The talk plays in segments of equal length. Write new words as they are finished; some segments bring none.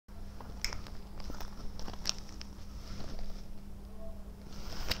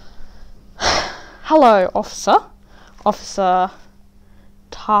Hello, officer. Officer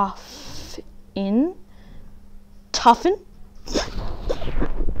Tuffin?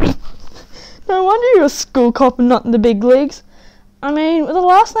 No wonder you're a school cop and not in the big leagues. I mean, with a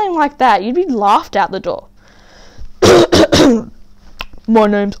last name like that, you'd be laughed out the door. My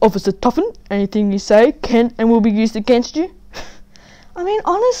name's Officer Tuffin. Anything you say can and will be used against you. I mean,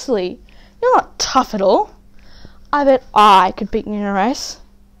 honestly, you're not tough at all. I bet I could beat you in a race.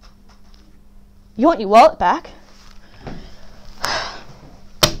 You want your wallet back?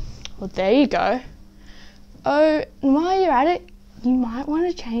 Well, there you go. Oh, and while you're at it, you might want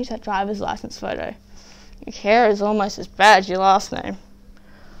to change that driver's license photo. Your hair is almost as bad as your last name.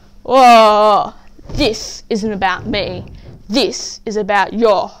 Whoa, this isn't about me. This is about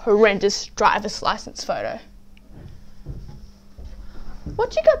your horrendous driver's license photo.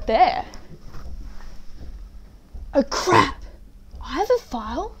 What you got there? Oh crap! I have a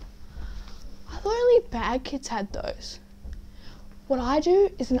file? I thought only bad kids had those. What I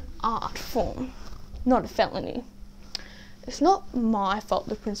do is an art form, not a felony. It's not my fault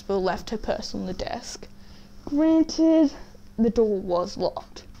the principal left her purse on the desk. Granted, the door was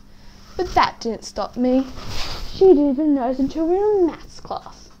locked, but that didn't stop me. She didn't even notice until we were in maths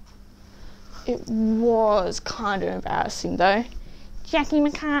class. It was kind of embarrassing though. Jackie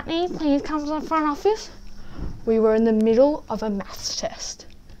McCartney, please come to the front office. We were in the middle of a maths test.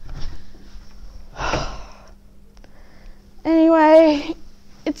 Anyway,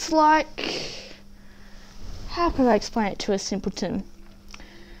 it's like, how can I explain it to a simpleton?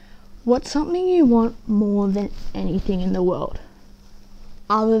 What's something you want more than anything in the world,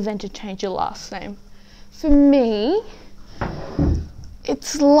 other than to change your last name? For me,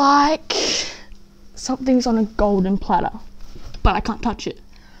 it's like something's on a golden platter, but I can't touch it.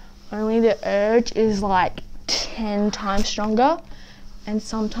 Only the urge is like 10 times stronger, and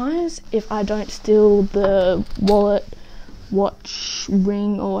sometimes if I don't steal the wallet, watch,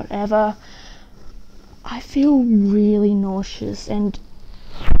 ring or whatever, I feel really nauseous and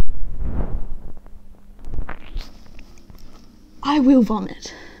I will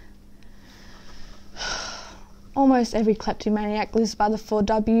vomit. Almost every kleptomaniac lives by the 4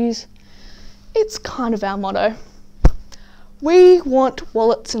 W's. It's kind of our motto. We want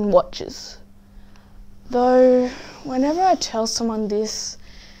wallets and watches. Though, whenever I tell someone this,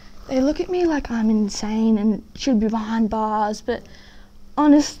 they look at me like I'm insane and should be behind bars, but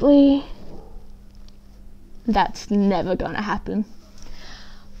honestly, that's never gonna happen.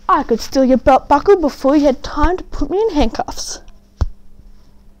 I could steal your belt buckle before you had time to put me in handcuffs.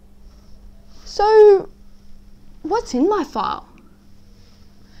 So, what's in my file?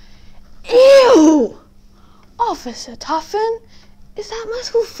 Ew! Officer Tuffin, is that my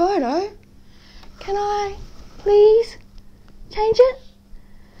school photo? Can I please change it?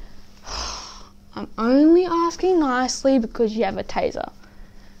 I'm only asking nicely because you have a taser.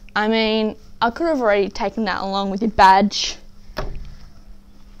 I mean, I could have already taken that along with your badge,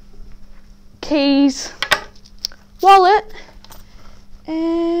 keys, wallet,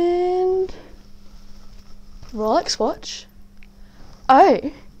 and Rolex watch.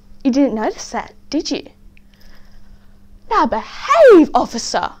 Oh, you didn't notice that, did you? Now behave,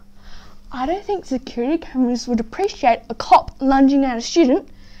 officer! I don't think security cameras would appreciate a cop lunging at a student.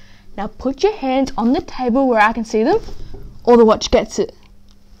 Now put your hands on the table where I can see them, or the watch gets it.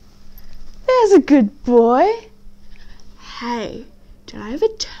 There's a good boy. Hey, did I ever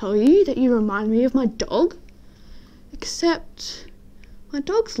tell you that you remind me of my dog? Except, my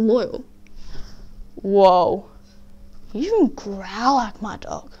dog's loyal. Whoa, you even growl like my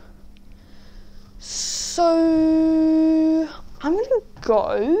dog. So, I'm gonna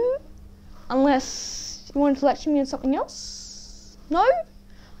go, unless you want to lecture me on something else? No?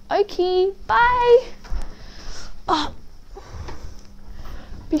 Okay, bye.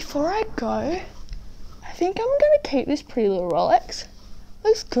 Before I go, I think I'm gonna keep this pretty little Rolex.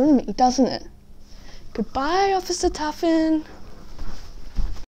 Looks good on me, doesn't it? Goodbye, Officer Tuffin.